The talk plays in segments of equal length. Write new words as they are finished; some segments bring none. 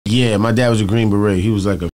Yeah, my dad was a Green Beret. He was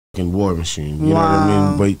like a fucking war machine. You know what I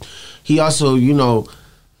mean? But he also, you know,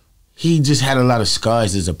 he just had a lot of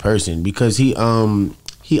scars as a person because he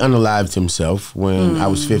unalived himself when I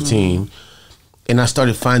was 15. And I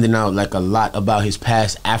started finding out like a lot about his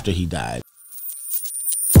past after he died.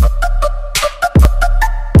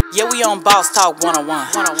 Yeah, we on Boss Talk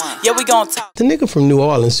 101. Yeah, we gon' talk. The nigga from New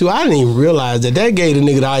Orleans, too, I didn't even realize that gave the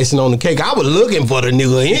nigga the icing on the cake. I was looking for the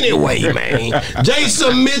nigga anyway, man.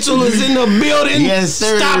 Jason Mitchell is in the building. Yes,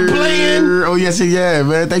 sir. Stop playing. Oh, yes, sir, yeah,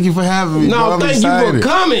 man. Thank you for having me. No, thank you for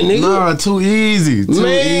coming, nigga. No, too easy.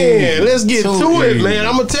 Man, let's get to it, man.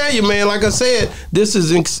 I'm going to tell you, man, like I said,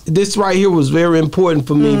 this right here was very important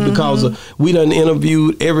for me because we done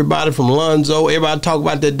interviewed everybody from Lonzo. Everybody talk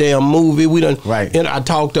about that damn movie. We done, and I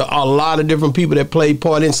talked to a lot of different people that played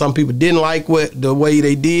part in. Some people didn't like the way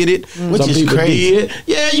they did it. Which some is people crazy. did.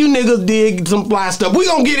 Yeah, you niggas did some fly stuff. We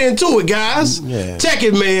gonna get into it, guys. Yeah. Check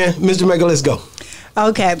it, man. Mr. Maker, let's go.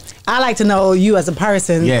 Okay, I like to know you as a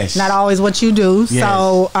person. Yes. Not always what you do. Yes.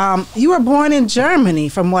 So, you were born in Germany,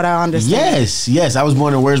 from what I understand. Yes. I was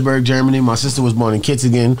born in Würzburg, Germany. My sister was born in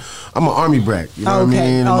Kitzingen. I'm an army brat. You know what I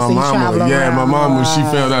mean? Oh, so you travel around. my mama, she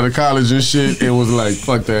failed out of college and shit, and was like,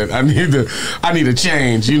 "Fuck that! I need a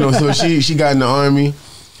change." You know, so she got in the army,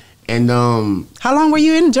 and How long were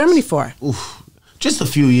you in Germany for? just a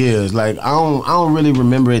few years. Like I don't really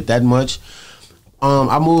remember it that much.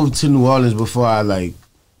 I moved to New Orleans before I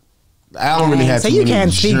don't really have so too you many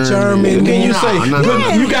can't speak German. Can you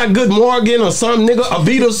say, you got good Morgan or something, nigga?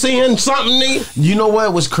 Avita Sin, something, nigga? You know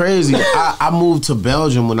what was crazy? I moved to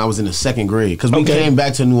Belgium when I was in the 2nd grade because we came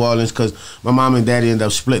back to New Orleans because my mom and daddy ended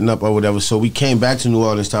up splitting up or whatever. So we came back to New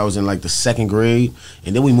Orleans till I was in like the 2nd grade,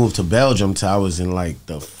 and then we moved to Belgium till I was in like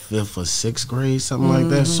the 5th or 6th grade, something like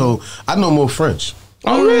that. So I know more French.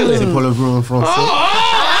 Oh, really? C'est pour le vrai français.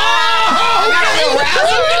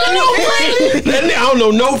 I don't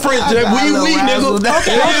know no French. We nigga.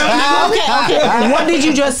 Okay. What did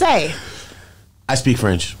you just say? I speak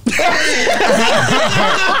French.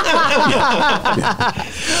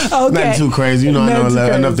 Nothing too crazy. You know, I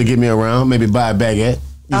know enough to get me around. Maybe buy a baguette.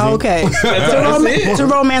 Okay. To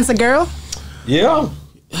romance a girl? Yeah.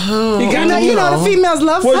 You know the females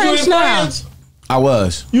love French now. France? I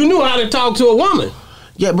was. You knew how to talk to a woman.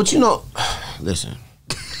 Yeah, but you know, listen.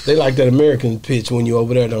 They like that American pitch when you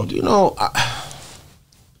over there, don't you? You know, I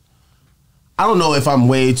don't know if I'm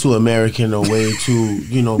way too American or way too,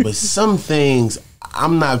 you know, but some things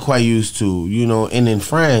I'm not quite used to, you know. And in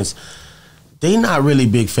France, they not really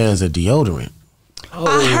big fans of deodorant. Oh.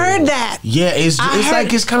 I heard that. Yeah, it's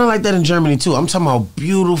kind of like that in Germany too. I'm talking about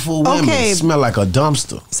beautiful women smell like a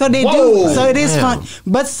dumpster. So they do. So it is fun.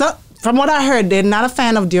 But from what I heard, they're not a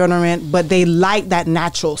fan of deodorant, but they like that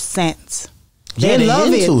natural scent. They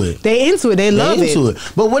love it. They into it. They love it.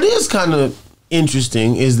 But what is kind of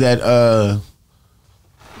interesting is that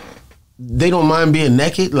they don't mind being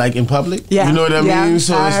naked, like in public. Yeah. You know what I mean?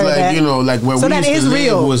 So it's like that. You know, like where we used to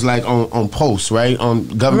live was like on posts, right, on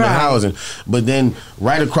government housing. But then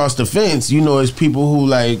right across the fence, you know, it's people who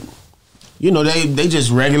like, you know, they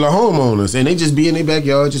just regular homeowners and they just be in their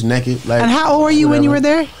backyard just naked. Like. And how old were you when you were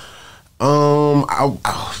there? How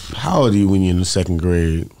old are you when you're in the 2nd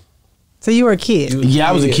grade? So you were a kid? Yeah,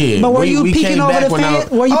 I was a kid. But were you peeking over the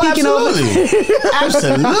fence? Were you peeking over the fence?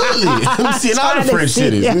 Absolutely. I'm seeing all the French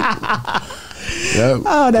cities. Yep.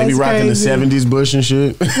 Oh, that's They be rocking crazy. the 70s bush and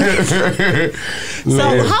shit.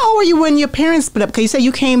 So how old were you when your parents split up? Because you said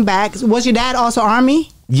you came back. Was your dad also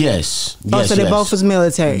Army? Yes. Oh, so they both was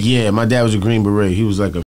military. Yeah, my dad was a Green Beret. He was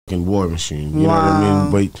like a fucking war machine. You know what I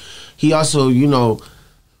mean? But he also, you know,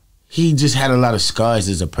 he just had a lot of scars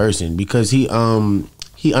as a person because he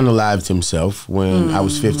unalived himself when I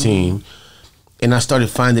was 15, and I started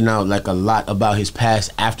finding out like a lot about his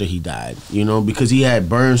past after he died, you know, because he had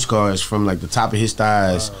burn scars from like the top of his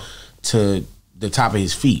thighs to the top of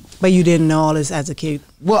his feet. But you didn't know all this as a kid?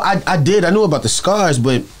 Well, I did. I knew about the scars,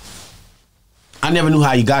 but I never knew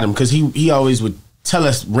how he got them because he always would tell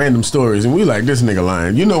us random stories, and we like, this nigga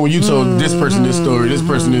lying. You know, when you told this person this story, this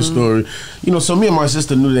person this story, you know, so me and my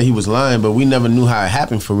sister knew that he was lying, but we never knew how it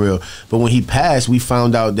happened for real. But when he passed, we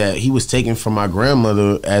found out that he was taken from my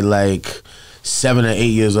grandmother at like 7 or 8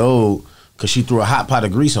 years old because she threw a hot pot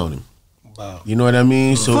of grease on him. Wow. You know what I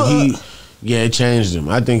mean? So it changed him.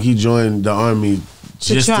 I think he joined the army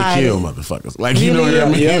just to kill motherfuckers. Like, you know what I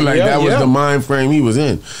mean? That was the mind frame he was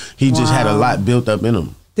in. He just had a lot built up in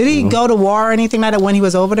him. Did he go to war or anything like that when he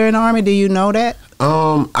was over there in the Army? Do you know that?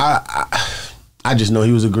 I just know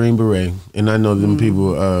he was a Green Beret, and I know them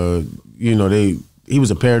people. You know, they he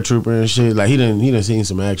was a paratrooper and shit. Like he didn't see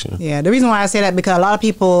some action. Yeah, the reason why I say that because a lot of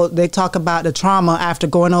people they talk about the trauma after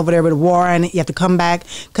going over there with war and you have to come back.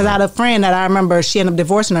 Because I had a friend that I remember she ended up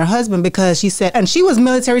divorcing her husband because she said, and she was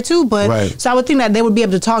military too, but so I would think that they would be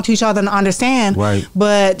able to talk to each other and understand. Right.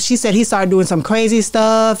 But she said he started doing some crazy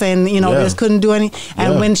stuff and just couldn't do any.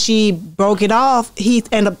 And when she broke it off, he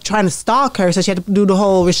ended up trying to stalk her, so she had to do the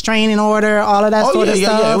whole restraining order, all of that sort of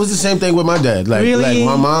stuff. Yeah, it was the same thing with my dad. Like, really? Like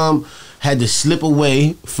my mom had to slip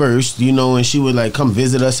away first, and she would like come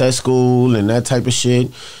visit us at school and that type of shit.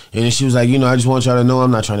 And then she was like, I just want y'all to know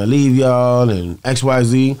I'm not trying to leave y'all and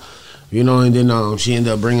XYZ. And then she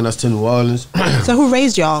ended up bringing us to New Orleans. So who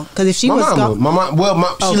raised y'all? Because if she my mom,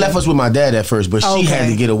 she left us with my dad at first, but she had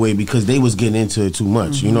to get away because they was getting into it too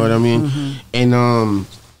much. You know what I mean? And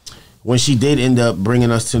when she did end up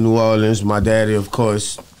bringing us to New Orleans, my daddy, of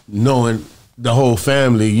course, knowing the whole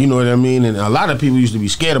family, you know what I mean? And a lot of people used to be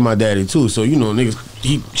scared of my daddy too. So, niggas,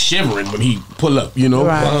 he shivering when he pull up, Right.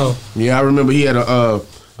 Wow. Yeah, I remember he had a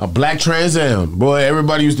black Trans Am. Boy,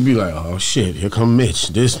 everybody used to be like, oh shit, here come Mitch,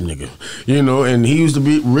 this nigga. And he used to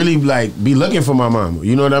be really be looking for my mama.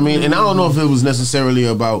 You know what I mean? And I don't know if it was necessarily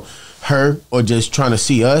about her or just trying to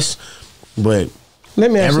see us, but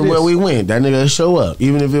let me ask everywhere you this. we went, that nigga would show up,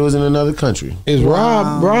 even if it was in another country. Is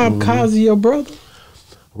Rob Kazi your brother?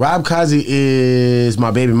 Rob Kazi is my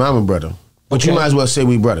baby mama brother. But you might as well say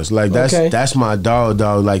we brothers. Like that's my dog.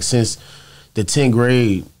 Like since the 10th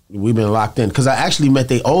grade, we've been locked in. Cause I actually met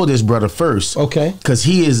their oldest brother first. Okay. Cause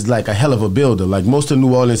he is like a hell of a builder. Like most of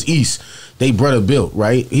New Orleans East, they brother built,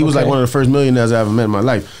 right? He was like one of the first millionaires I ever met in my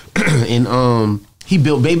life. And he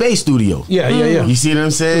built Bebe Studio. Yeah. You see what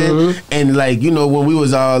I'm saying? Mm-hmm. And like, when we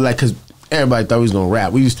was all like, cause everybody thought we was gonna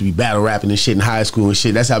rap. We used to be battle rapping and shit in high school and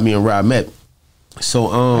shit. That's how me and Rob met. So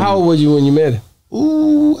how old were you when you met him?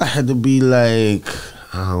 Ooh, I had to be like,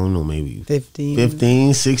 I don't know, maybe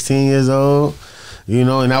 15, 16 years old.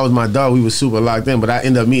 And that was my dog. We was super locked in, but I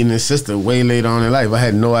ended up meeting his sister way later on in life. I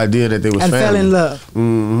had no idea that they was family. And fell in love.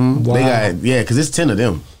 Mm-hmm. Wow. Because it's 10 of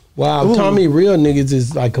them. Wow. Ooh. Tommy Real Niggas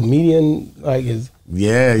is like comedian, like is.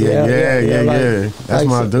 Yeah. That's like,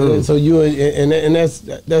 my dude. So you and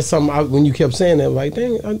that's something when you kept saying that, like,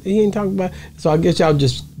 dang, he ain't talking about. So I guess y'all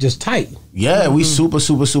just tight. Yeah, we super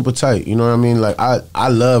tight. You know what I mean? Like I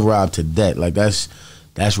love Rob to death. Like that's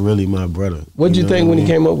really my brother. What'd you think when he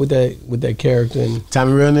came up with that character? And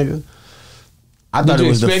Tommy Real Nigga? I thought it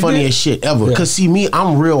was the funniest shit ever. Yeah. Cause see me,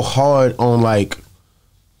 I'm real hard on like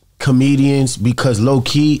comedians because low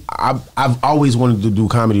key, I've always wanted to do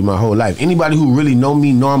comedy my whole life. Anybody who really know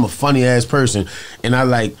me know I'm a funny ass person, and I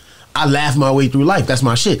laugh my way through life. That's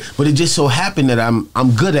my shit. But it just so happened that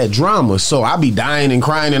I'm good at drama, so I be dying and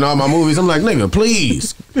crying in all my movies. I'm like, nigga,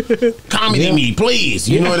 please, comedy me, please.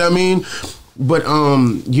 You know what I mean? But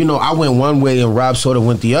I went one way and Rob sort of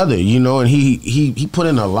went the other, and he put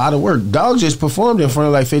in a lot of work. Dog just performed in front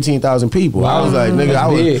of like 15,000 people. Wow. I was like, nigga,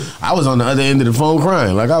 I was on the other end of the phone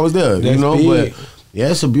crying, like I was there, Big. But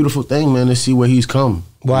yeah, it's a beautiful thing, man, to see where he's come.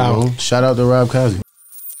 Wow. Shout out to Rob Kazi.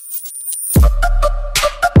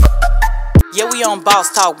 Yeah, we on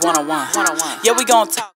Boss Talk 101. Yeah, we gonna talk.